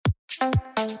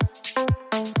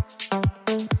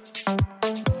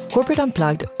Corporate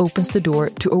Unplugged opens the door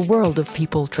to a world of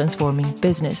people transforming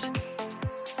business.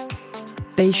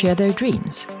 They share their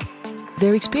dreams,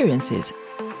 their experiences,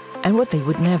 and what they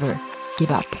would never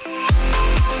give up.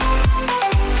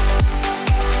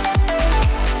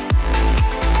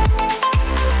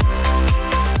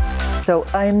 So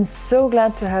I'm so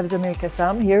glad to have Zamir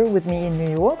Kassam here with me in New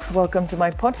York. Welcome to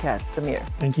my podcast, Zamir.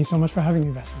 Thank you so much for having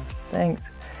me, Vesna. Thanks.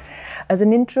 As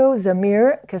an intro,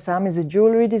 Zamir Kassam is a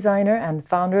jewelry designer and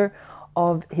founder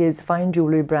of his fine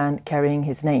jewelry brand carrying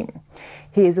his name.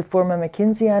 He is a former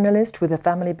McKinsey analyst with a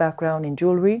family background in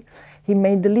jewelry. He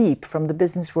made the leap from the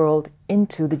business world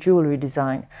into the jewelry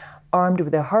design, armed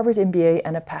with a Harvard MBA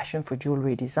and a passion for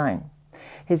jewelry design.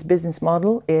 His business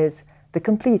model is the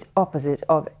complete opposite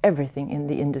of everything in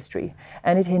the industry,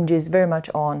 and it hinges very much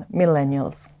on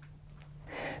millennials.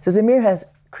 So Zamir has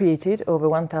created over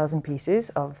 1,000 pieces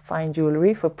of fine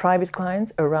jewelry for private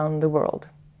clients around the world.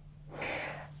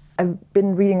 I've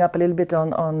been reading up a little bit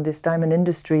on this diamond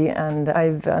industry, and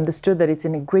I've understood that it's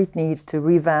in a great need to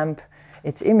revamp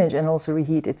its image and also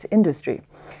reheat its industry.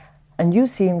 And you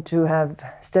seem to have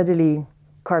steadily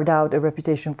carved out a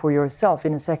reputation for yourself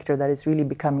in a sector that is really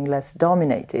becoming less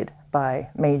dominated by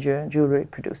major jewelry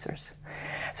producers.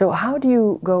 So how do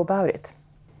you go about it?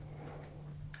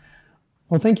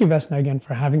 Well, thank you, Vesna, again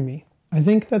for having me. I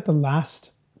think that the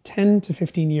last 10 to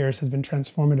 15 years has been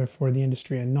transformative for the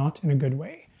industry, and not in a good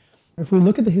way. If we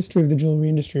look at the history of the jewelry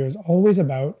industry, it was always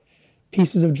about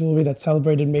pieces of jewelry that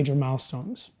celebrated major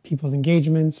milestones, people's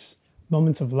engagements,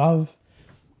 moments of love.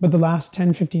 But the last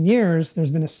 10, 15 years, there's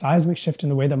been a seismic shift in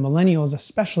the way that millennials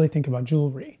especially think about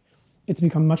jewelry. It's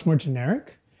become much more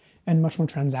generic and much more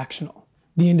transactional,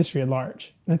 the industry at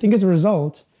large. And I think as a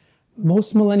result,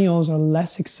 most millennials are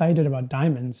less excited about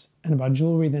diamonds and about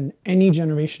jewelry than any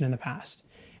generation in the past.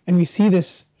 And we see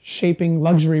this shaping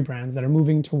luxury brands that are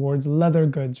moving towards leather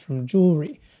goods from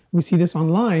jewelry. We see this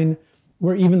online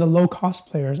where even the low-cost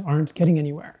players aren't getting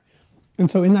anywhere. And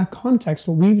so in that context,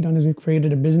 what we've done is we've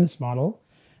created a business model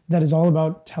that is all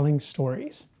about telling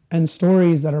stories, and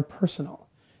stories that are personal,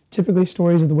 typically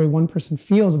stories of the way one person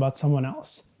feels about someone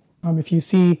else. If you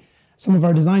see some of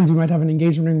our designs, you might have an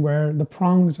engagement ring where the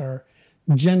prongs are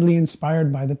gently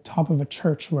inspired by the top of a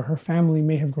church where her family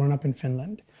may have grown up in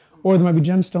Finland. Or there might be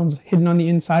gemstones hidden on the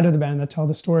inside of the band that tell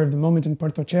the story of the moment in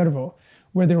Porto Cervo,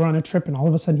 where they were on a trip and all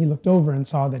of a sudden he looked over and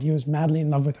saw that he was madly in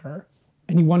love with her.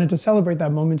 And he wanted to celebrate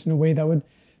that moment in a way that would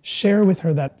share with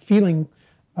her that feeling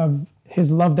of his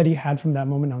love that he had from that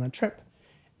moment on the trip.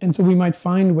 And so we might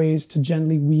find ways to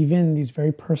gently weave in these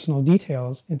very personal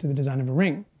details into the design of a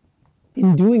ring.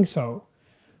 In doing so,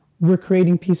 we're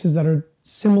creating pieces that are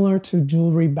similar to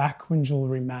jewelry back when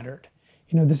jewelry mattered.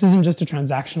 This isn't just a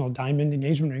transactional diamond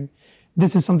engagement ring.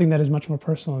 This is something that is much more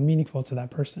personal and meaningful to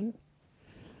that person.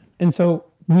 And so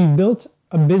we've built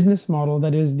a business model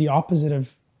that is the opposite of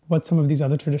what some of these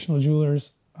other traditional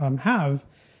jewelers have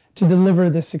to deliver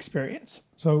this experience.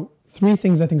 So 3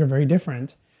 things I think are very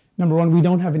different. Number 1, we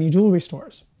don't have any jewelry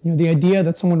stores. The idea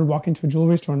that someone would walk into a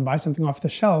jewelry store and buy something off the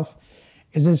shelf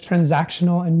is as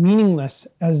transactional and meaningless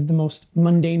as the most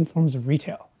mundane forms of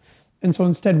retail. And so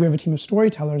instead, we have a team of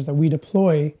storytellers that we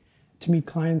deploy to meet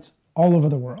clients all over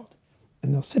the world.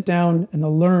 And they'll sit down and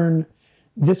they'll learn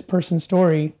this person's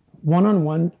story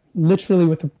one-on-one, literally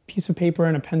with a piece of paper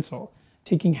and a pencil,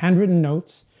 taking handwritten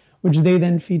notes, which they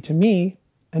then feed to me.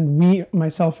 And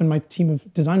myself and my team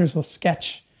of designers will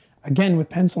sketch, again with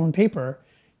pencil and paper,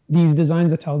 these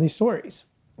designs that tell these stories.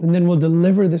 And then we'll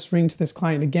deliver this ring to this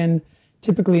client, again,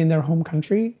 typically in their home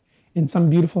country, in some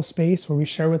beautiful space where we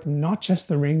share with them not just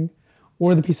the ring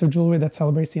or the piece of jewelry that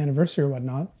celebrates the anniversary or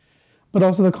whatnot, but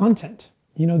also the content.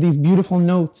 These beautiful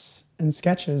notes and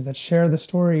sketches that share the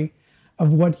story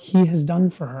of what he has done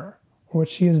for her or what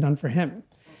she has done for him.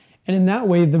 And in that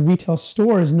way, the retail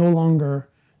store is no longer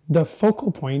the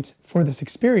focal point for this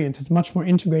experience. It's much more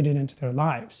integrated into their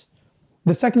lives.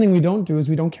 The second thing we don't do is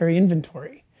we don't carry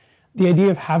inventory. The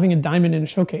idea of having a diamond in a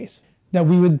showcase that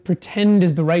we would pretend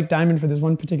is the right diamond for this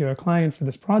one particular client for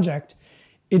this project,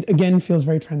 it again feels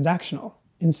very transactional.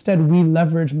 Instead, we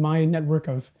leverage my network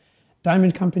of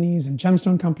diamond companies and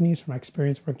gemstone companies from my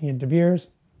experience working at De Beers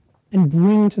and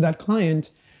bring to that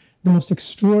client the most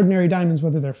extraordinary diamonds,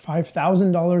 whether they're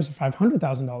 $5,000 or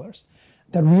 $500,000,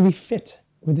 that really fit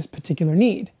with this particular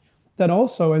need. That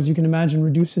also, as you can imagine,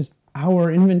 reduces our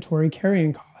inventory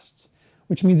carrying costs,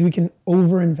 which means we can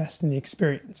overinvest in the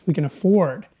experience. We can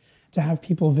afford to have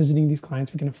people visiting these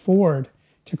clients. We can afford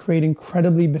to create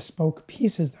incredibly bespoke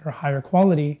pieces that are higher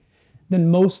quality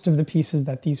than most of the pieces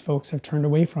that these folks have turned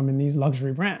away from in these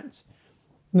luxury brands.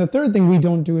 And the third thing we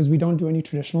don't do is we don't do any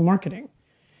traditional marketing.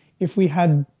 If we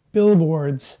had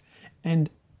billboards and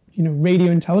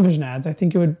radio and television ads, I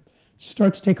think it would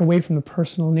start to take away from the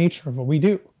personal nature of what we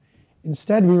do.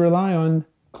 Instead, we rely on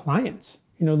clients,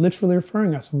 literally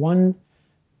referring us one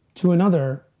to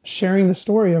another, sharing the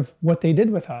story of what they did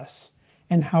with us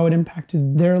and how it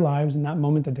impacted their lives in that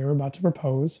moment that they were about to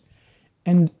propose.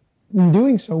 And in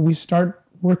doing so, we start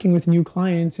working with new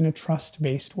clients in a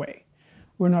trust-based way.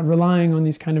 We're not relying on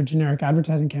these kind of generic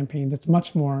advertising campaigns. It's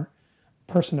much more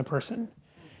person to person.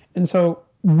 And so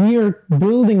we are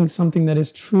building something that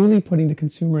is truly putting the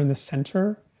consumer in the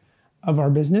center of our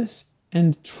business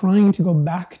and trying to go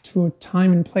back to a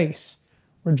time and place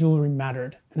where jewelry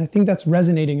mattered. And I think that's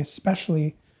resonating,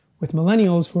 especially with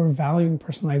millennials who are valuing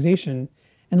personalization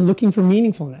and looking for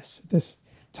meaningfulness at this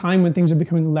time when things are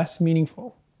becoming less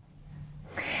meaningful.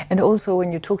 And also,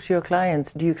 when you talk to your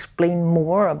clients, do you explain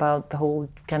more about the whole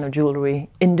kind of jewelry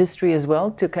industry as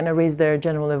well to kind of raise their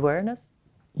general awareness?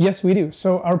 Yes, we do.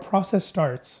 So our process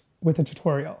starts with a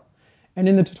tutorial. And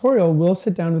in the tutorial, we'll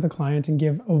sit down with a client and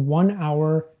give a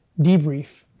 1-hour debrief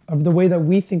of the way that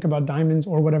we think about diamonds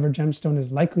or whatever gemstone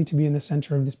is likely to be in the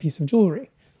center of this piece of jewelry.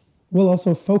 We'll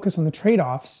also focus on the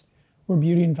trade-offs where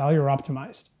beauty and value are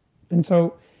optimized. And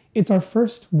so it's our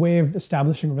first way of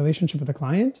establishing a relationship with a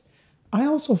client. I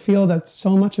also feel that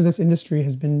so much of this industry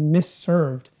has been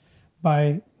misserved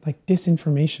by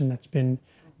disinformation that's been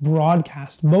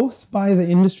broadcast, both by the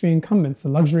industry incumbents, the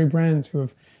luxury brands who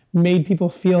have made people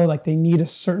feel like they need a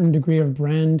certain degree of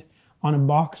brand on a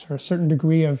box or a certain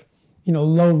degree of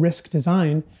low risk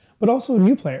design, but also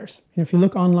new players. If you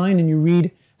look online and you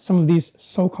read some of these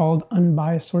so-called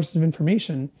unbiased sources of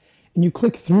information, and you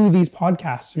click through these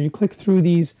podcasts or you click through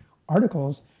these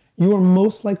articles, you are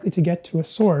most likely to get to a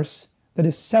source that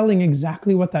is selling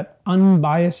exactly what that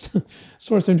unbiased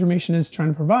source of information is trying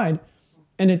to provide.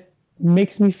 And it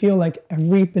makes me feel like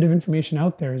every bit of information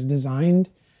out there is designed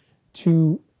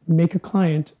to make a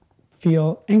client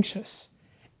feel anxious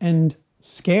and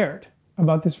scared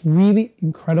about this really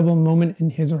incredible moment in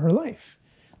his or her life.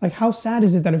 Like, how sad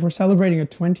is it that if we're celebrating a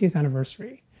 20th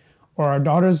anniversary, or our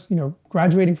daughter's,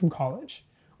 graduating from college,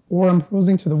 or I'm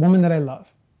proposing to the woman that I love,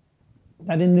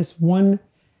 that in this one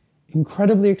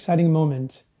incredibly exciting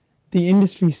moment, the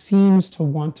industry seems to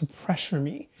want to pressure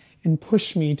me and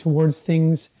push me towards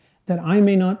things that I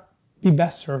may not be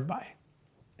best served by.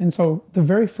 And so the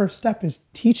very first step is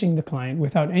teaching the client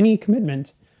without any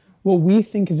commitment what we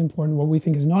think is important, what we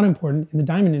think is not important in the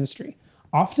diamond industry.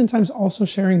 Oftentimes also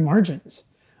sharing margins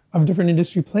of different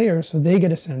industry players so they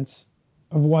get a sense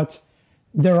of what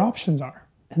their options are.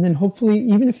 And then hopefully,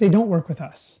 even if they don't work with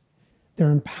us,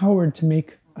 they're empowered to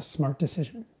make a smart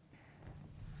decision.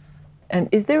 And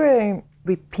is there a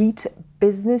repeat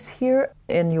business here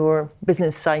in your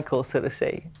business cycle, so to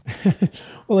say?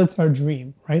 Well, it's our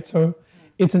dream, right? So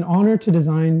it's an honor to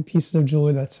design pieces of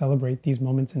jewelry that celebrate these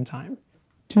moments in time.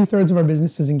 2/3 of our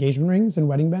business is engagement rings and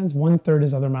wedding bands. 1/3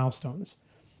 is other milestones.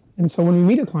 And so when we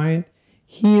meet a client,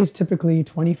 he is typically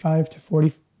 25 to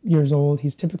 40 years old.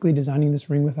 He's typically designing this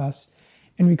ring with us.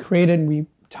 And we create it and we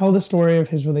tell the story of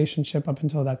his relationship up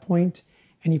until that point.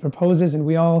 And he proposes and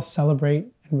we all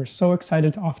celebrate. And we're so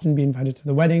excited to often be invited to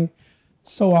the wedding,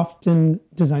 so often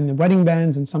design the wedding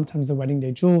bands and sometimes the wedding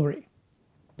day jewelry.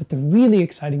 But the really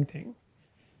exciting thing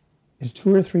is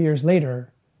 2 or 3 years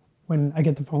later when I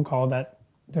get the phone call that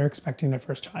they're expecting their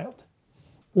first child,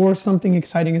 or something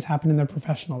exciting has happened in their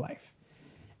professional life.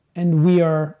 And we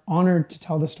are honored to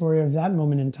tell the story of that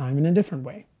moment in time in a different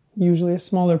way, usually a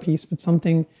smaller piece, but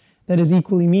something that is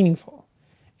equally meaningful.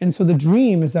 And so the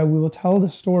dream is that we will tell the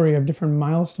story of different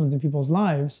milestones in people's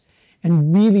lives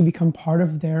and really become part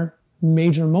of their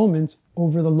major moments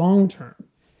over the long term.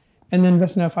 And then,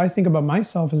 Vesna, if I think about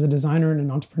myself as a designer and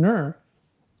an entrepreneur,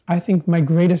 I think my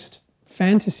greatest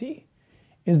fantasy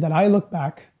is that I look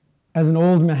back as an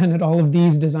old man at all of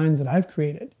these designs that I've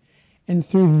created. And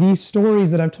through these stories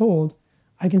that I've told,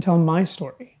 I can tell my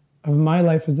story of my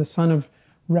life as the son of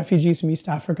refugees from East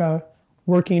Africa,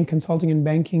 working in consulting and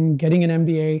banking, getting an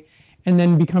MBA, and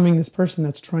then becoming this person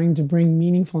that's trying to bring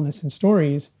meaningfulness and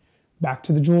stories back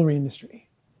to the jewelry industry.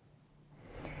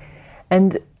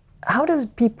 And how does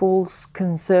people's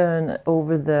concern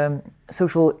over the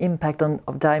social impact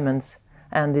of diamonds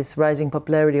and this rising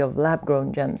popularity of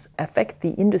lab-grown gems affect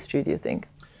the industry, do you think?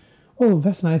 Well,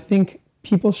 Vesna, I think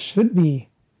people should be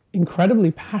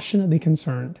incredibly passionately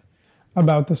concerned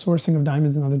about the sourcing of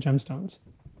diamonds and other gemstones.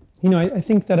 I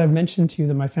think that I've mentioned to you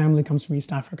that my family comes from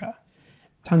East Africa,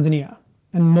 Tanzania,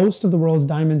 and most of the world's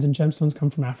diamonds and gemstones come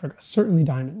from Africa, certainly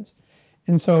diamonds.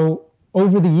 And so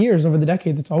over the years, over the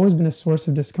decades, it's always been a source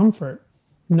of discomfort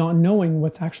not knowing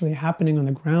what's actually happening on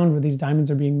the ground where these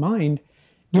diamonds are being mined,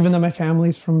 given that my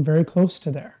family's from very close to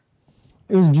there.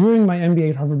 It was during my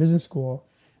MBA at Harvard Business School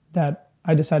that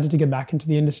I decided to get back into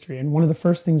the industry. And one of the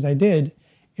first things I did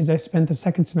is I spent the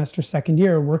second semester, second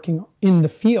year working in the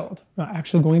field,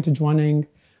 actually going to Zhuaneng,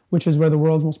 which is where the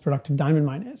world's most productive diamond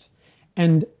mine is,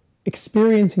 and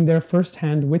experiencing there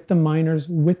firsthand with the miners,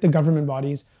 with the government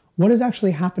bodies, what is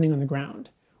actually happening on the ground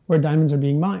where diamonds are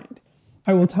being mined.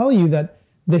 I will tell you that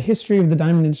the history of the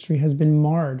diamond industry has been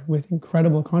marred with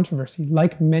incredible controversy,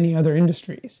 like many other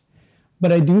industries.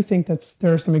 But I do think that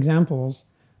there are some examples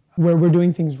where we're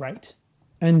doing things right.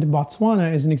 And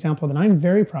Botswana is an example that I'm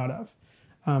very proud of,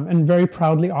 and very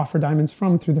proudly offer diamonds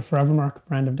from through the Forevermark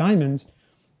brand of diamonds.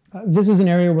 This is an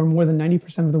area where more than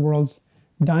 90% of the world's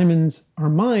diamonds are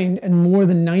mined, and more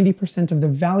than 90% of the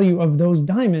value of those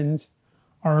diamonds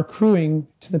are accruing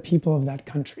to the people of that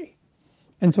country.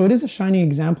 And so it is a shining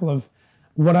example of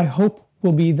what I hope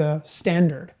will be the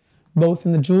standard, both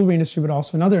in the jewelry industry, but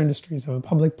also in other industries, of a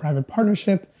public-private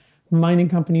partnership, mining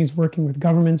companies working with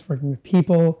governments, working with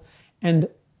people, and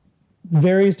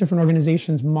various different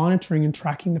organizations monitoring and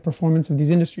tracking the performance of these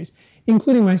industries,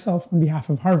 including myself on behalf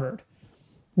of Harvard.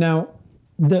 Now,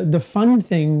 the fun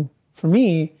thing for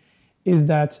me is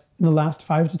that in the last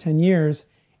 5 to 10 years,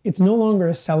 it's no longer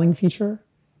a selling feature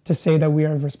to say that we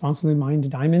have responsibly mined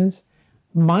diamonds.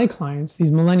 My clients, these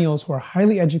millennials who are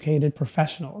highly educated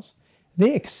professionals,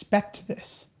 they expect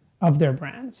this of their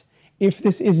brands. If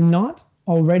this is not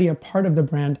already a part of the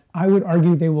brand, I would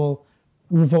argue they will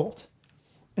revolt.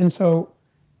 And so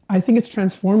I think it's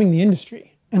transforming the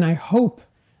industry. And I hope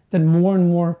that more and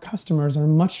more customers are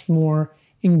much more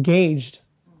engaged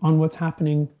on what's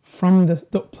happening from the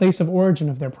place of origin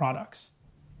of their products.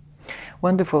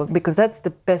 Wonderful, because that's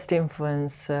the best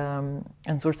influence and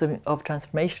source of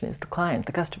transformation is the client,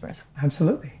 the customers.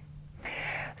 Absolutely.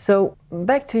 So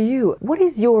back to you. What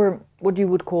is your, what you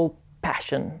would call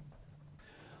passion?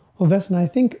 Well, Vesna, I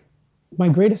think my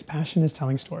greatest passion is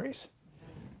telling stories.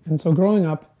 And so growing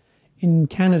up in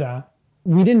Canada,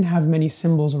 we didn't have many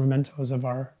symbols or mementos of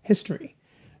our history.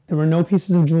 There were no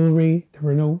pieces of jewelry. There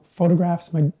were no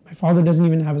photographs. My father doesn't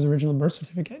even have his original birth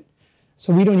certificate.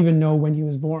 So we don't even know when he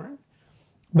was born.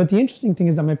 But the interesting thing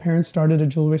is that my parents started a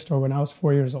jewelry store when I was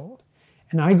 4 years old.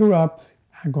 And I grew up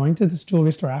going to this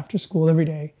jewelry store after school every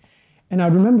day. And I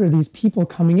remember these people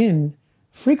coming in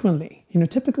frequently,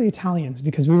 typically Italians,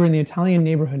 because we were in the Italian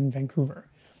neighborhood in Vancouver.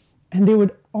 And they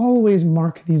would always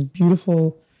mark these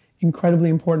beautiful, incredibly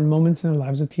important moments in their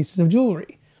lives with pieces of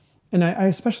jewelry. And I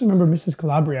especially remember Mrs.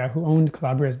 Calabria, who owned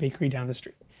Calabria's Bakery down the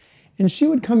street. And she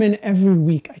would come in every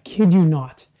week, I kid you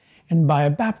not, and buy a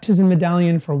baptism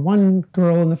medallion for one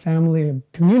girl in the family, a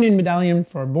communion medallion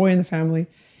for a boy in the family,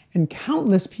 and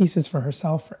countless pieces for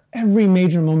herself for every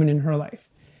major moment in her life.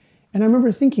 And I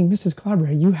remember thinking, Mrs.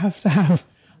 Calabria, you have to have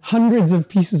hundreds of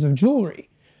pieces of jewelry.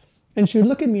 And she would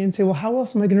look at me and say, well, how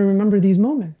else am I going to remember these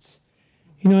moments?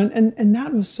 And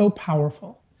that was so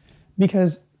powerful,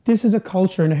 because this is a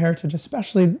culture and a heritage,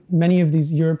 especially many of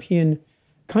these European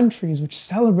countries, which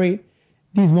celebrate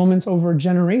these moments over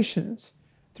generations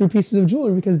through pieces of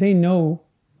jewelry, because they know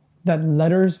that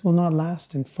letters will not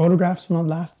last and photographs will not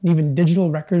last, and even digital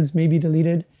records may be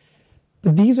deleted.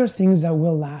 But these are things that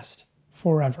will last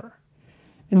forever.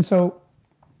 And so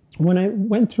when I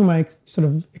went through my sort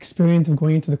of experience of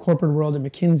going into the corporate world at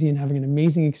McKinsey and having an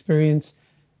amazing experience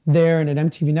there and at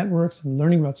MTV Networks and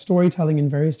learning about storytelling in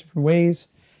various different ways,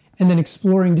 and then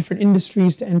exploring different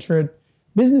industries to enter at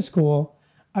business school,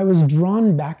 I was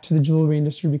drawn back to the jewelry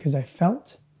industry because I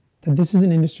felt that this is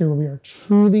an industry where we are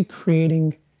truly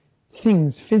creating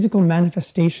things, physical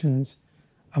manifestations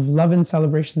of love and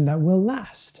celebration that will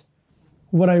last.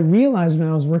 What I realized when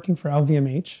I was working for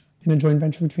LVMH, in a joint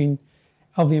venture between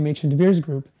LVMH and De Beers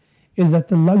Group, is that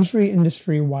the luxury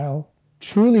industry, while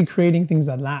truly creating things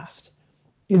that last,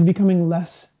 is becoming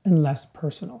less and less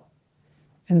personal.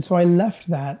 And so I left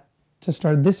that to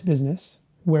start this business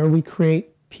where we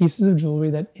create pieces of jewelry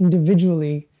that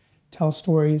individually tell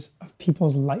stories of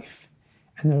people's life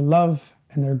and their love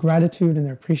and their gratitude and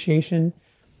their appreciation.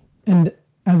 And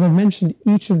as I've mentioned,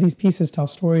 each of these pieces tell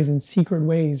stories in secret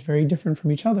ways, very different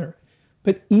from each other.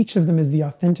 But each of them is the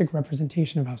authentic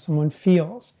representation of how someone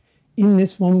feels in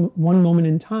this one moment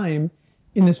in time,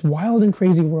 in this wild and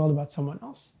crazy world about someone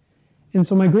else. And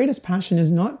so my greatest passion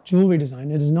is not jewelry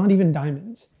design. It is not even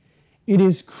diamonds. It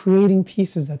is creating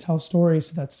pieces that tell stories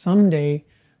so that someday,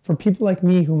 for people like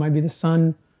me who might be the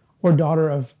son or daughter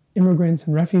of immigrants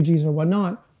and refugees or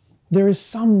whatnot, there is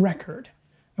some record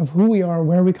of who we are,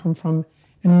 where we come from,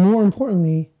 and more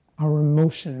importantly, our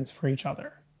emotions for each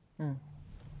other.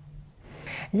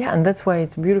 Yeah, and that's why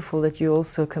it's beautiful that you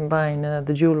also combine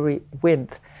the jewelry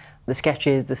with the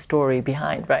sketches, the story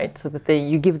behind, right? So that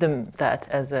you give them that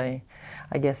as I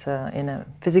guess, in a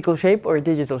physical shape or a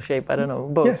digital shape. I don't know,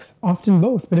 both. Yes, often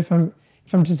both. But if I'm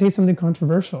to say something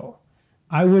controversial,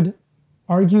 I would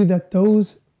argue that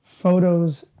those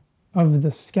photos of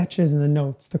the sketches and the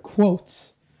notes, the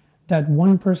quotes that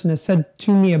one person has said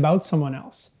to me about someone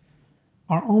else,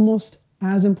 are almost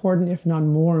as important, if not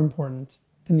more important,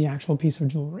 than the actual piece of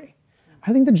jewelry.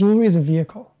 I think the jewelry is a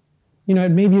vehicle. You know,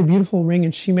 it may be a beautiful ring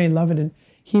and she may love it and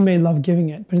he may love giving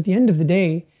it. But at the end of the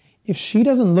day, if she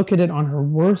doesn't look at it on her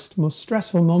worst, most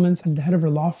stressful moments as the head of her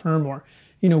law firm or,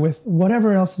 you know, with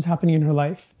whatever else is happening in her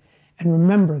life, and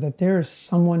remember that there is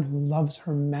someone who loves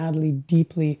her madly,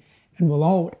 deeply, and will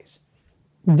always,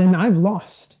 then I've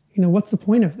lost. You know, what's the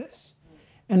point of this?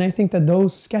 And I think that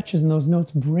those sketches and those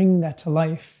notes bring that to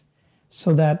life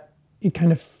so that it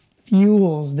kind of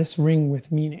fuels this ring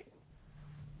with meaning.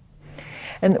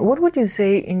 And what would you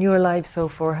say in your life so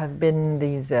far have been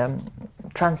these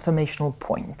transformational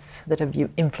points that have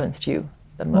influenced you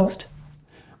the most?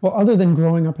 Well, other than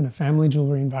growing up in a family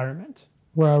jewelry environment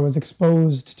where I was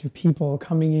exposed to people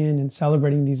coming in and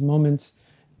celebrating these moments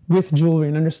with jewelry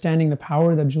and understanding the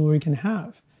power that jewelry can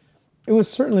have, it was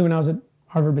certainly when I was at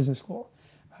Harvard Business School.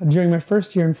 During my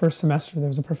first year and first semester, there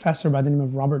was a professor by the name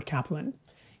of Robert Kaplan.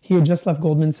 He had just left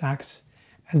Goldman Sachs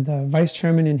as the vice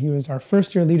chairman, and he was our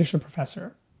first year leadership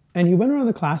professor. And he went around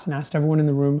the class and asked everyone in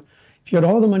the room, if you had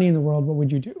all the money in the world, what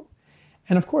would you do?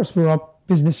 And of course, we were all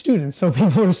business students. So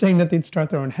people were saying that they'd start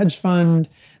their own hedge fund.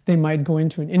 They might go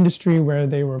into an industry where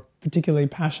they were particularly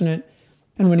passionate.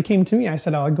 And when it came to me, I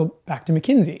said, I'd go back to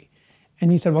McKinsey.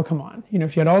 And he said, well, come on. You know,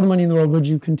 if you had all the money in the world, would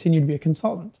you continue to be a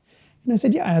consultant? And I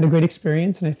said, yeah, I had a great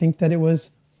experience. And I think that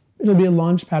it'll be a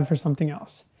launch pad for something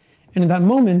else. And at that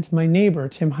moment, my neighbor,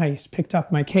 Tim Heiss, picked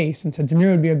up my case and said,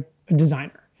 Zamir would be a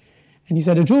designer. And he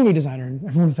said, a jewelry designer. And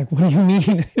everyone was like, what do you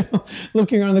mean?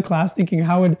 Looking around the class thinking,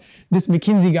 how would this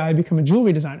McKinsey guy become a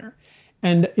jewelry designer?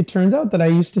 And it turns out that I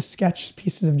used to sketch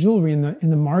pieces of jewelry in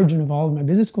the margin of all of my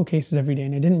business school cases every day.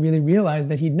 And I didn't really realize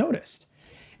that he'd noticed.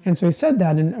 And so he said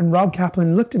that, and Rob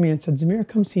Kaplan looked at me and said, Zamir,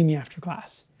 come see me after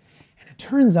class. And it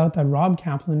turns out that Rob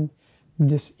Kaplan,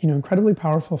 this incredibly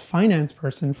powerful finance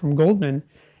person from Goldman,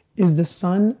 is the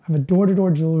son of a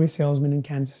door-to-door jewelry salesman in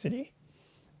Kansas City.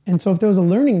 And so if there was a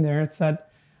learning there, it's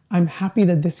that I'm happy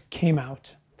that this came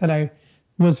out, that I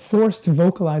was forced to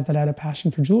vocalize that I had a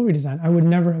passion for jewelry design. I would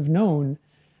never have known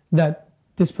that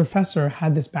this professor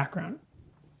had this background.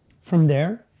 From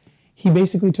there, he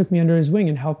basically took me under his wing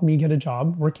and helped me get a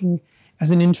job working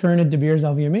as an intern at De Beers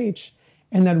LVMH,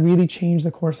 and that really changed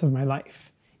the course of my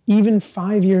life. Even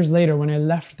 5 years later, when I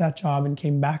left that job and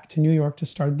came back to New York to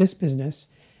start this business,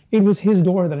 it was his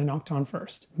door that I knocked on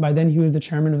first. By then, he was the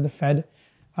chairman of the Fed,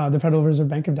 the Federal Reserve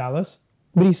Bank of Dallas,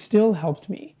 but he still helped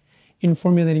me in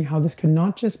formulating how this could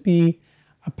not just be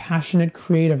a passionate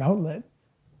creative outlet,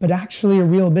 but actually a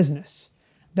real business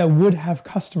that would have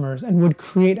customers and would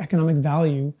create economic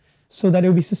value so that it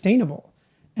would be sustainable.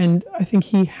 And I think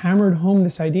he hammered home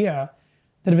this idea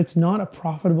that if it's not a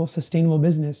profitable, sustainable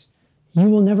business, you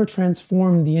will never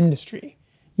transform the industry.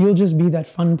 You'll just be that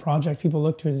fun project people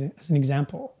look to as an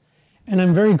example. And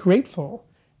I'm very grateful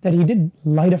that he did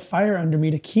light a fire under me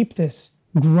to keep this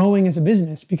growing as a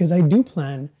business, because I do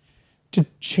plan to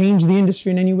change the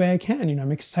industry in any way I can.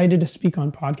 I'm excited to speak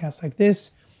on podcasts like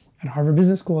this at Harvard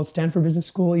Business School, at Stanford Business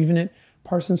School, even at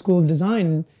Parsons School of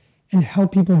Design, and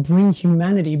help people bring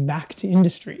humanity back to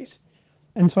industries.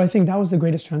 And so I think that was the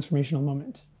greatest transformational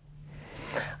moment.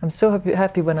 I'm so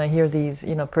happy when I hear these,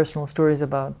 personal stories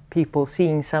about people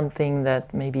seeing something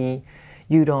that maybe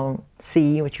you don't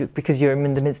see, because you're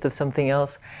in the midst of something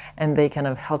else, and they kind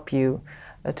of help you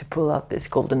to pull out this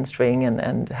golden string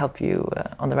and help you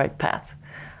on the right path.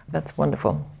 That's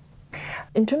wonderful.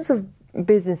 In terms of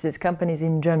businesses, companies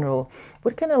in general,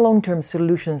 what kind of long-term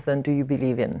solutions then do you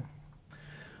believe in?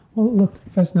 Well, look,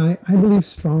 Vesna, I believe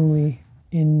strongly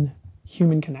in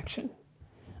human connection.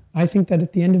 I think that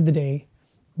at the end of the day,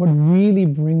 what really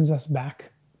brings us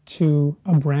back to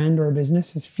a brand or a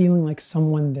business is feeling like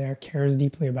someone there cares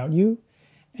deeply about you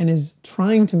and is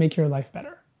trying to make your life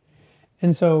better.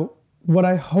 And so what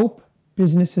I hope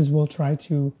businesses will try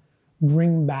to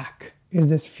bring back is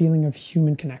this feeling of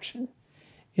human connection,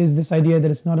 is this idea that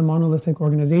it's not a monolithic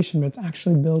organization, but it's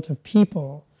actually built of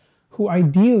people who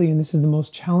ideally, and this is the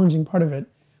most challenging part of it,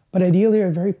 but ideally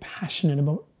are very passionate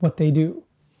about what they do.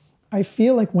 I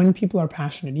feel like when people are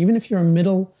passionate, even if you're a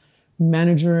middle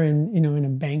manager in a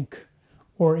bank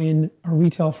or in a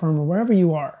retail firm or wherever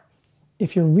you are,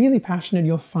 if you're really passionate,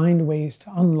 you'll find ways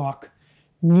to unlock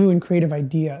new and creative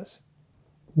ideas.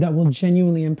 that will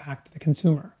genuinely impact the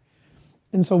consumer.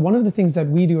 And so one of the things that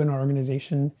we do in our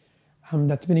organization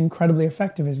that's been incredibly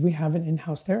effective is we have an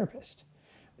in-house therapist.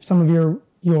 Some of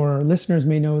your listeners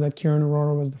may know that Kiran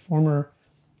Arora was the former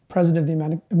president of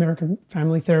the American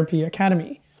Family Therapy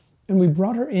Academy. And we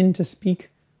brought her in to speak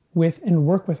with and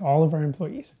work with all of our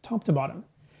employees, top to bottom.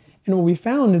 And what we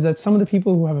found is that some of the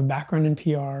people who have a background in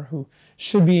PR, who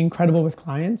should be incredible with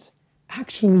clients,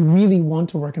 actually really want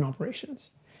to work in operations.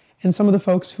 And some of the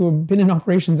folks who have been in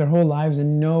operations their whole lives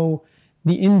and know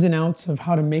the ins and outs of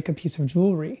how to make a piece of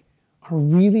jewelry are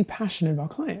really passionate about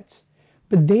clients.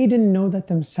 But they didn't know that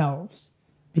themselves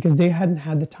because they hadn't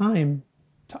had the time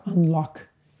to unlock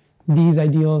these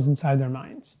ideals inside their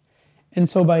minds. And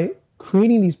so by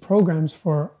creating these programs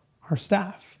for our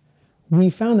staff, we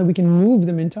found that we can move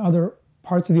them into other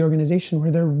parts of the organization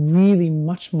where they're really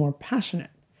much more passionate.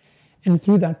 And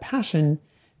through that passion,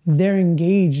 they're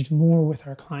engaged more with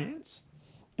our clients.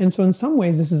 And so in some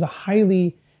ways, this is a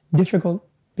highly difficult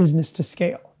business to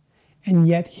scale. And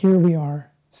yet here we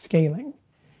are scaling.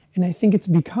 And I think it's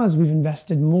because we've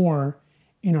invested more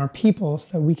in our people so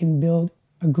that we can build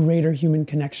a greater human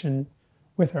connection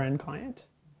with our end client.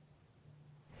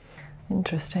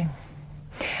 Interesting.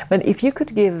 But if you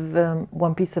could give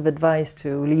one piece of advice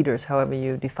to leaders, however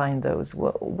you define those,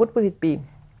 what would it be?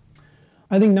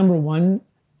 I think number one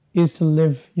is to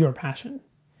live your passion.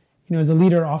 You know, as a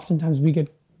leader, oftentimes we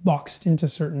get boxed into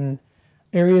certain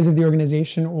areas of the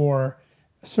organization or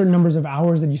certain numbers of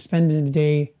hours that you spend in a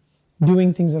day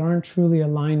doing things that aren't truly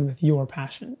aligned with your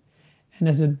passion. And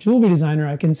as a jewelry designer,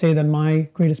 I can say that my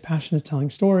greatest passion is telling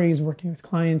stories, working with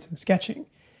clients, and sketching.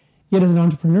 Yet as an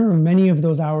entrepreneur, many of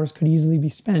those hours could easily be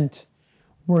spent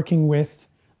working with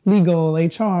legal,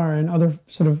 HR, and other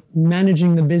sort of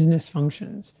managing the business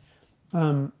functions.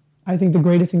 I think the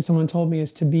greatest thing someone told me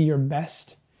is to be your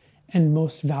best and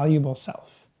most valuable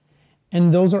self.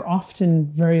 And those are often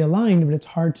very aligned, but it's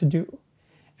hard to do.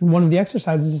 And one of the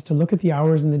exercises is to look at the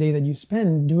hours in the day that you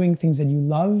spend doing things that you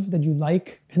love, that you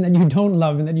like, and that you don't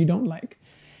love and that you don't like.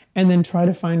 And then try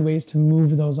to find ways to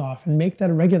move those off and make that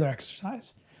a regular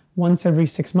exercise. Once every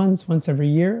 6 months, once every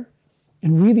year,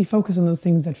 and really focus on those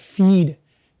things that feed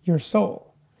your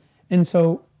soul. And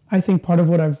so I think part of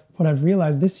what I've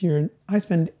realized this year, I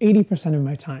spend 80% of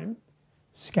my time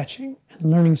sketching and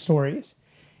learning stories.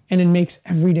 And it makes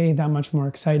every day that much more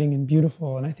exciting and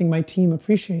beautiful. And I think my team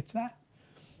appreciates that.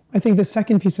 I think the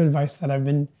second piece of advice that I've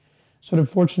been sort of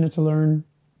fortunate to learn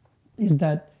is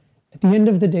that at the end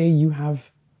of the day, you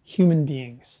have human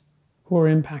beings who are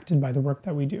impacted by the work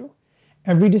that we do.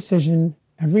 Every decision,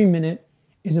 every minute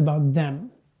is about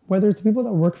them, whether it's the people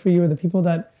that work for you or the people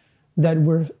that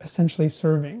we're essentially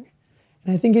serving.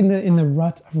 And I think in the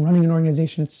rut of running an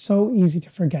organization, it's so easy to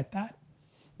forget that.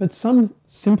 But some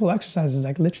simple exercises,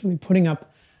 like literally putting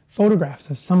up photographs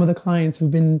of some of the clients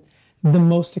who've been the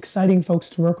most exciting folks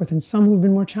to work with and some who've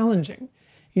been more challenging,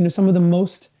 you know, some of the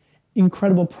most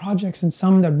incredible projects and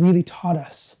some that really taught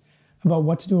us about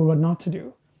what to do or what not to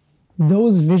do.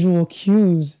 Those visual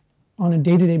cues on a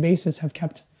day-to-day basis have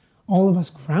kept all of us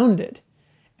grounded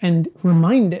and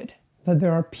reminded that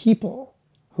there are people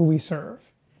who we serve.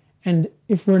 And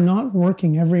if we're not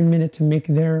working every minute to make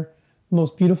their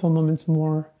most beautiful moments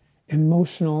more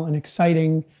emotional and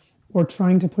exciting, or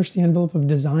trying to push the envelope of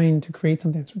design to create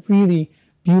something that's really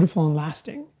beautiful and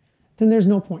lasting, then there's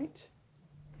no point.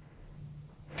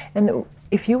 And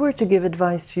if you were to give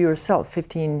advice to yourself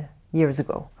 15 years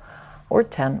ago, or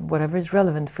 10, whatever is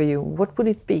relevant for you, what would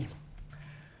it be?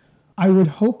 I would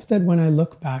hope that when I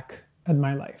look back at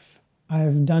my life,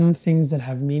 I've done things that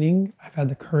have meaning. I've had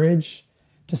the courage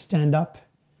to stand up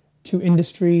to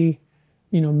industry,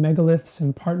 you know, megaliths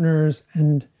and partners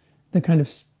and the kind of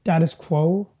status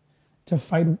quo to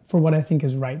fight for what I think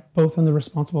is right, both on the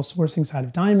responsible sourcing side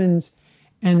of diamonds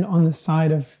and on the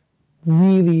side of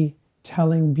really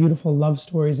telling beautiful love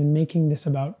stories and making this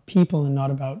about people and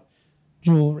not about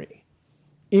jewelry.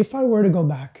 If I were to go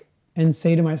back and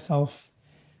say to myself,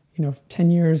 you know,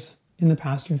 10 years in the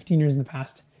past or 15 years in the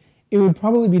past, it would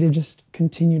probably be to just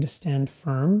continue to stand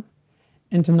firm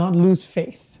and to not lose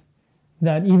faith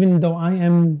that even though I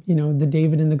am, you know, the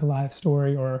David and the Goliath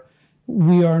story, or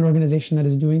we are an organization that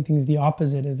is doing things the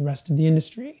opposite as the rest of the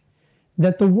industry,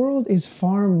 that the world is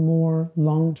far more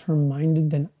long-term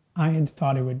minded than I had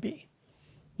thought it would be.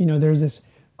 You know, there's this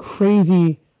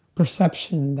crazy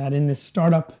perception that in this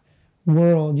startup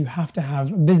world, you have to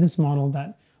have a business model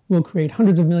that will create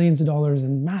hundreds of millions of dollars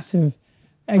and massive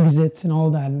exits and all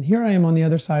that. And here I am on the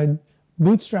other side,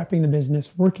 bootstrapping the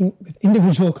business, working with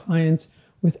individual clients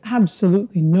with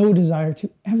absolutely no desire to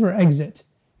ever exit.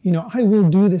 You know, I will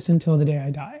do this until the day I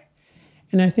die.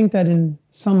 And I think that in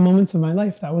some moments of my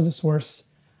life, that was a source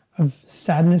of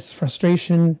sadness,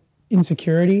 frustration,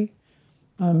 insecurity,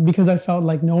 because I felt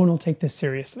like no one will take this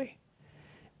seriously.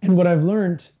 And what I've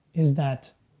learned is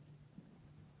that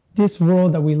this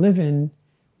world that we live in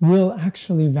will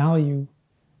actually value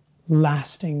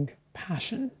lasting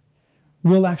passion,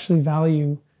 will actually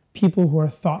value people who are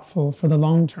thoughtful for the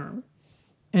long term.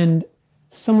 And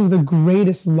some of the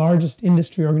greatest, largest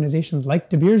industry organizations like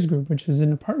De Beers Group, which is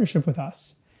in a partnership with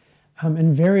us,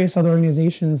 and various other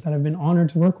organizations that I've been honored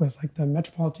to work with, like the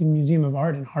Metropolitan Museum of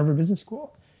Art and Harvard Business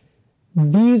School,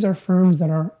 these are firms that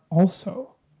are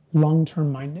also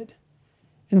long-term minded.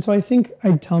 And so I think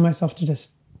I'd tell myself to just,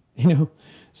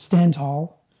 stand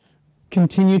tall,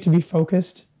 continue to be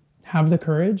focused, have the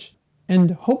courage,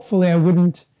 and hopefully I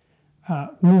wouldn't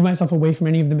move myself away from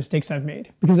any of the mistakes I've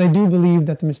made, because I do believe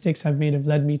that the mistakes I've made have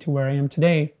led me to where I am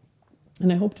today.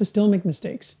 And I hope to still make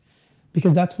mistakes,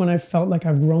 because that's when I felt like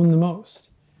I've grown the most.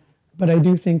 But I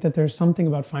do think that there's something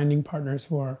about finding partners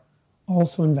who are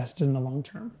also invested in the long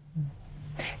term.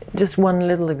 Just one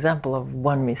little example of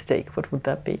one mistake, what would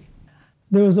that be?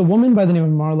 There was a woman by the name of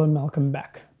Marla Malcolm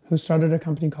Beck who started a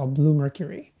company called Blue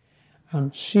Mercury.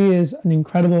 She is an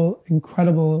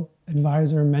incredible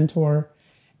advisor, mentor,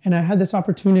 and I had this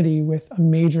opportunity with a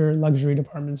major luxury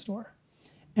department store.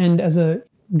 And as a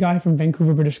guy from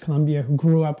Vancouver, British Columbia, who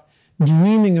grew up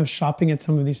dreaming of shopping at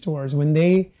some of these stores, when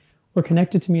they were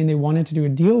connected to me and they wanted to do a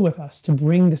deal with us to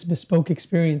bring this bespoke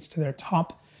experience to their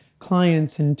top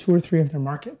clients in 2 or 3 of their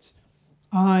markets,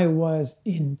 I was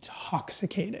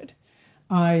intoxicated.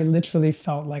 I literally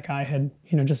felt like I had,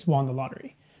 just won the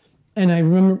lottery. And I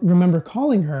remember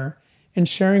calling her and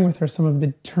sharing with her some of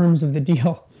the terms of the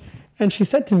deal. And she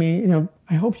said to me,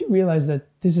 I hope you realize that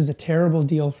this is a terrible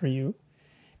deal for you.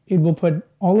 It will put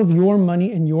all of your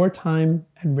money and your time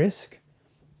at risk,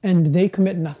 and they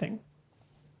commit nothing.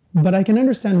 But I can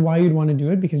understand why you'd want to do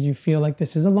it, because you feel like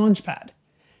this is a launch pad.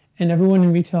 And everyone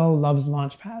in retail loves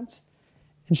launch pads.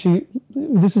 And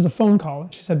this is a phone call.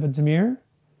 She said, but Zamir,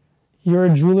 you're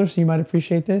a jeweler, so you might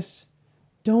appreciate this.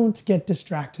 Don't get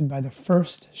distracted by the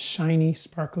first shiny,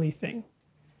 sparkly thing.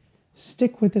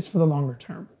 Stick with this for the longer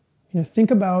term.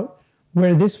 Think about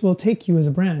where this will take you as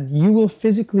a brand. You will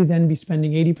physically then be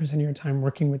spending 80% of your time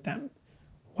working with them.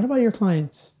 What about your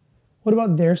clients? What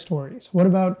about their stories? What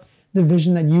about the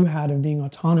vision that you had of being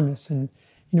autonomous and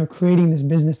creating this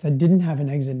business that didn't have an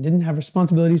exit, didn't have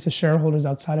responsibilities to shareholders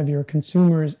outside of your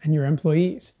consumers and your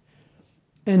employees?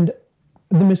 And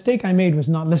the mistake I made was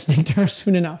not listening to her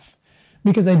soon enough,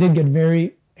 because I did get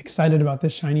very excited about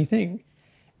this shiny thing.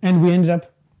 And we ended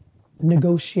up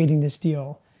negotiating this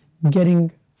deal,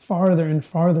 getting farther and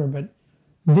farther. But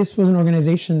this was an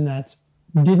organization that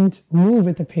didn't move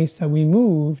at the pace that we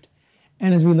moved.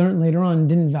 And as we learned later on,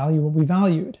 didn't value what we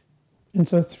valued. And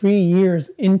so 3 years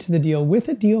into the deal, with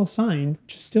a deal signed,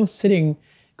 which is still sitting,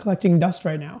 collecting dust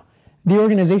right now, the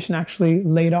organization actually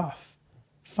laid off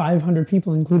 500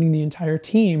 people, including the entire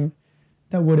team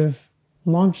that would have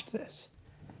launched this.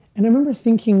 And I remember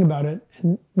thinking about it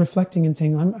and reflecting and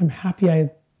saying, I'm happy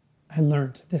I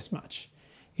learned this much.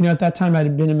 At that time,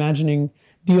 I'd been imagining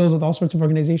deals with all sorts of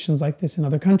organizations like this in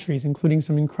other countries, including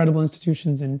some incredible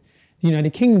institutions in the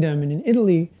United Kingdom and in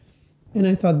Italy. And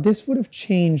I thought this would have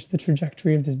changed the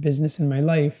trajectory of this business in my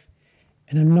life.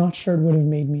 And I'm not sure it would have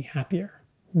made me happier.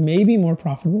 Maybe more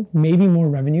profitable, maybe more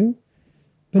revenue,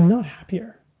 but not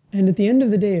happier. And at the end of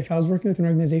the day, if I was working with an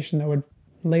organization that would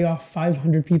lay off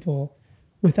 500 people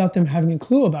without them having a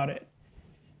clue about it,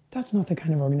 that's not the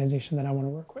kind of organization that I want to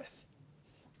work with.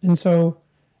 And so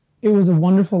it was a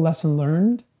wonderful lesson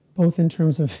learned, both in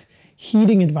terms of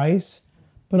heeding advice,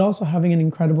 but also having an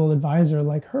incredible advisor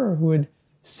like her who would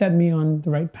set me on the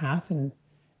right path and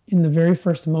in the very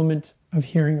first moment of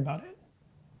hearing about it.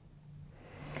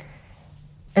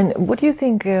 And what do you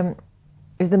think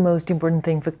is the most important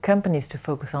thing for companies to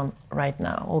focus on right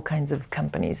now? All kinds of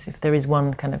companies, if there is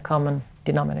one kind of common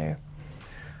denominator.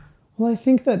 Well, I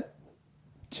think that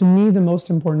to me, the most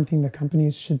important thing that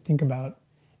companies should think about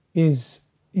is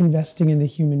investing in the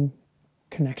human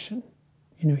connection,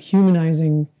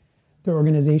 humanizing their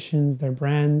organizations, their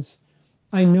brands.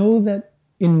 I know that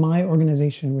in my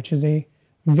organization, which is a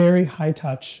very high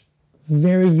touch,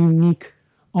 very unique,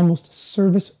 almost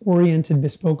service-oriented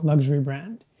bespoke luxury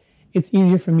brand, it's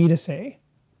easier for me to say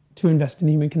to invest in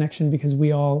the human connection because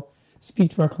we all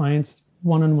speak to our clients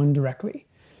one-on-one directly.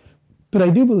 But I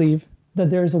do believe that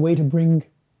there is a way to bring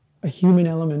a human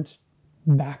element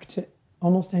back to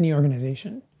almost any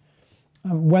organization.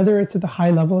 Whether it's at the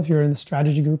high level, if you're in the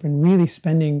strategy group and really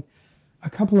spending a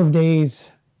couple of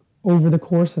days over the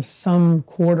course of some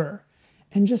quarter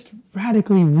and just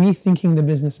radically rethinking the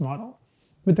business model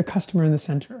with the customer in the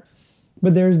center.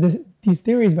 But there's these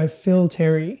theories by Phil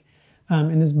Terry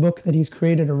in this book that he's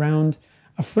created around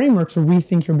a framework to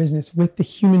rethink your business with the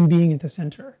human being at the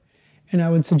center. And I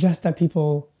would suggest that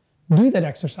people do that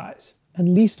exercise at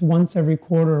least once every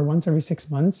quarter or once every 6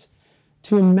 months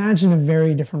to imagine a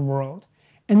very different world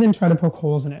and then try to poke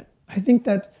holes in it. I think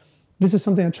that this is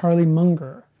something that Charlie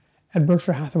Munger at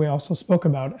Berkshire Hathaway also spoke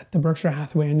about at the Berkshire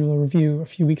Hathaway annual review a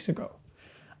few weeks ago.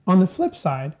 On the flip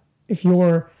side, if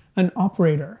you're an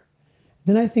operator,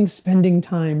 then I think spending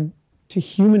time to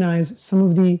humanize some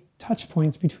of the touch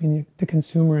points between the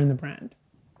consumer and the brand.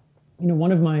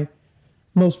 One of my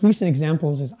most recent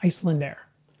examples is Icelandair.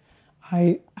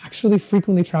 I actually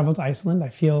frequently travel to Iceland. I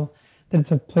feel that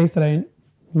it's a place that I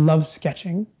love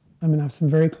sketching. I have some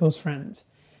very close friends.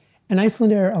 And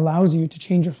Icelandair allows you to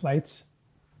change your flights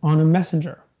on a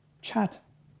messenger chat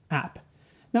app.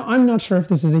 Now, I'm not sure if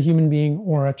this is a human being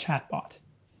or a chatbot,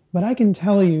 but I can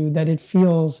tell you that it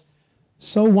feels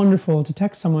so wonderful to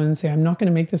text someone and say, I'm not going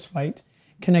to make this flight.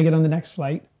 Can I get on the next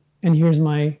flight? And here's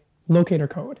my locator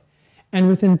code. And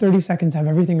within 30 seconds, have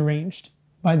everything arranged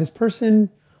by this person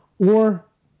or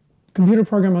computer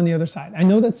program on the other side. I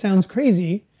know that sounds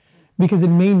crazy because it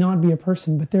may not be a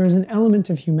person, but there is an element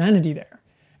of humanity there.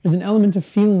 There's an element of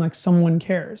feeling like someone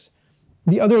cares.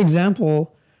 The other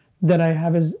example that I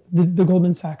have is the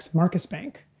Goldman Sachs Marcus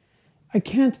Bank. I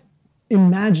can't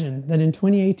imagine that in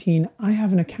 2018, I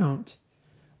have an account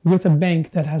with a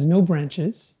bank that has no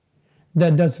branches,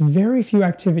 that does very few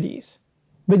activities,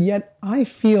 but yet I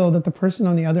feel that the person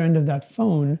on the other end of that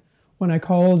phone, when I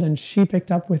called and she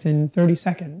picked up within 30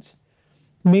 seconds,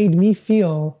 made me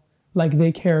feel like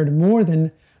they cared more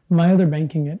than my other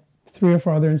banking at 3 or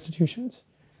 4 other institutions.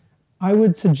 I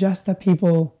would suggest that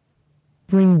people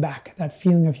bring back that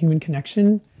feeling of human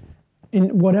connection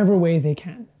in whatever way they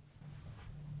can.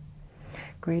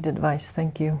 Great advice,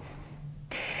 thank you.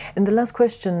 And the last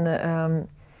question,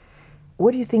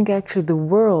 what do you think actually the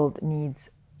world needs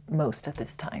most at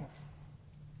this time?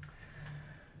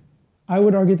 I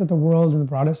would argue that the world in the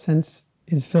broadest sense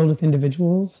is filled with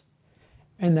individuals,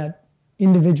 and that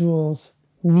individuals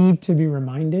need to be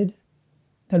reminded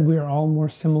that we are all more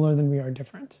similar than we are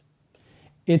different.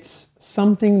 It's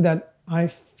something that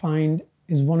I find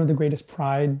is one of the greatest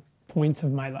pride points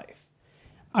of my life.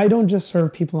 I don't just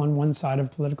serve people on one side of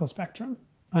the political spectrum.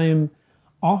 I am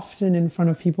often in front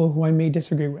of people who I may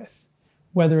disagree with,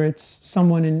 whether it's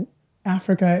someone in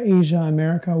Africa, Asia,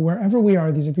 America, wherever we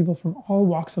are. These are people from all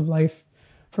walks of life,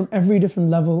 from every different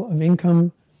level of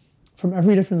income, from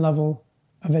every different level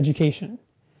of education.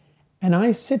 And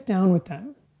I sit down with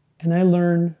them and I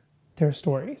learn their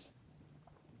stories.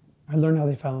 I learn how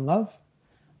they fell in love.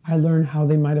 I learn how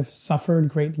they might have suffered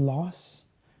great loss.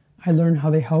 I learn how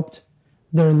they helped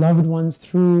their loved ones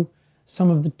through some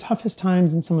of the toughest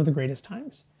times and some of the greatest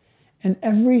times. And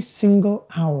every single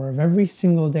hour of every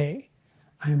single day,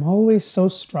 I am always so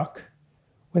struck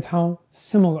with how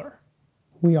similar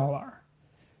we all are,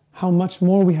 how much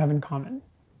more we have in common.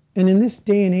 And in this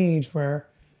day and age where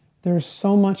there's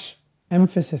so much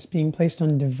emphasis being placed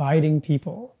on dividing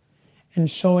people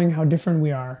and showing how different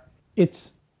we are,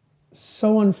 it's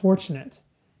so unfortunate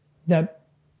that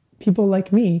people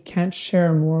like me can't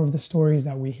share more of the stories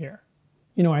that we hear.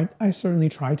 I certainly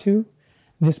try to.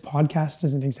 This podcast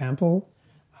is an example.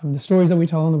 The stories that we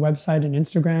tell on the website and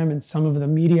Instagram and some of the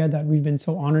media that we've been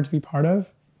so honored to be part of.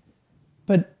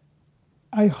 But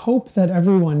I hope that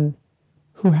everyone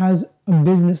who has a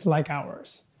business like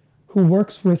ours, who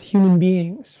works with human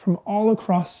beings from all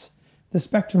across the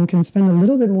spectrum, can spend a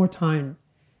little bit more time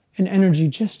and energy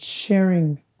just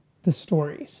sharing the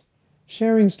stories.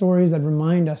 Sharing stories that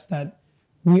remind us that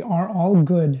we are all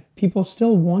good. People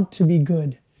still want to be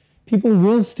good. People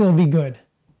will still be good.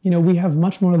 We have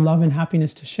much more love and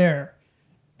happiness to share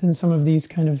than some of these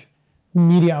kind of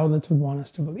media outlets would want us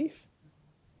to believe.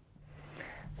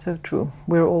 So true.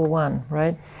 We're all one,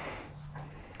 right?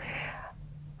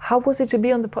 How was it to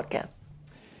be on the podcast?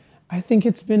 I think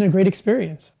it's been a great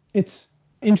experience. It's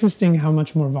interesting how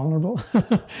much more vulnerable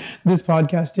this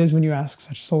podcast is when you ask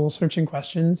such soul-searching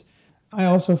questions. I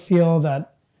also feel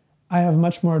that I have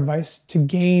much more advice to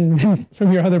gain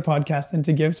from your other podcast than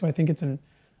to give, so I think it's an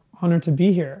honor to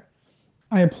be here.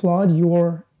 I applaud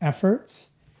your efforts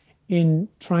in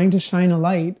trying to shine a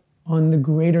light on the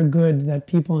greater good that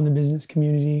people in the business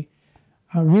community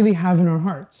really have in our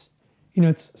hearts.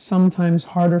 It's sometimes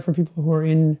harder for people who are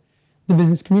in the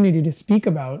business community to speak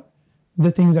about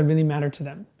the things that really matter to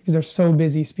them because they're so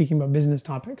busy speaking about business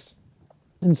topics.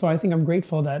 And so I think I'm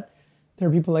grateful that there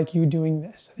are people like you doing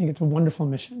this. I think it's a wonderful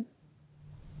mission.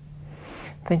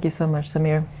 Thank you so much,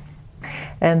 Zamir.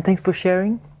 And thanks for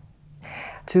sharing.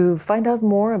 To find out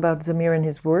more about Zamir and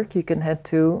his work, you can head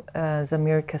to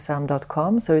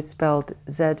zamirkassam.com. So it's spelled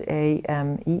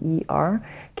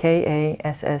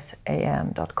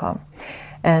ZAMEERKASSAM.com.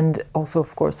 And also,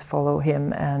 of course, follow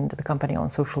him and the company on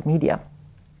social media.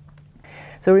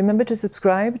 So remember to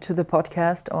subscribe to the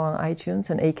podcast on iTunes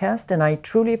and Acast, and I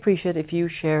truly appreciate if you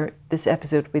share this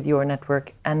episode with your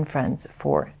network and friends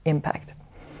for impact.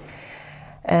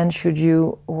 And should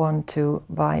you want to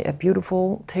buy a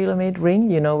beautiful tailor-made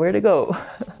ring, you know where to go.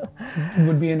 It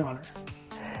would be an honor.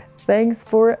 Thanks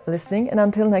for listening, and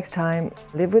until next time,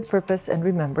 live with purpose and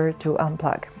remember to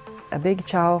unplug. A big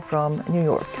ciao from New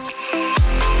York.